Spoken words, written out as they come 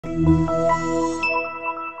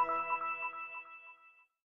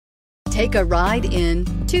Take a ride in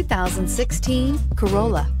 2016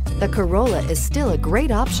 Corolla. The Corolla is still a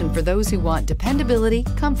great option for those who want dependability,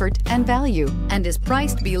 comfort, and value, and is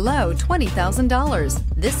priced below $20,000.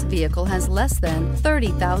 This vehicle has less than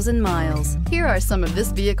 30,000 miles. Here are some of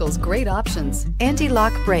this vehicle's great options: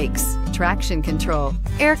 anti-lock brakes, traction control,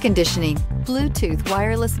 air conditioning, Bluetooth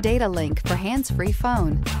wireless data link for hands-free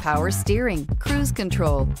phone, power steering, cruise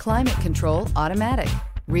control, climate control automatic,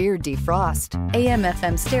 rear defrost,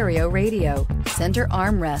 AM/FM stereo radio, center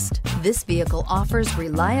armrest. This vehicle offers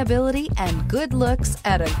reliability and good looks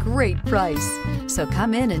at a great price. So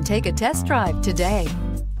come in and take a test drive today.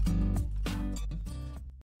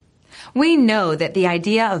 We know that the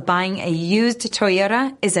idea of buying a used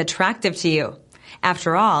Toyota is attractive to you.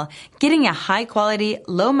 After all, getting a high-quality,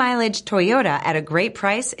 low-mileage Toyota at a great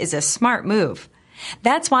price is a smart move.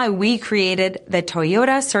 That's why we created the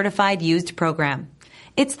Toyota Certified Used Program.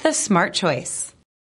 It's the smart choice.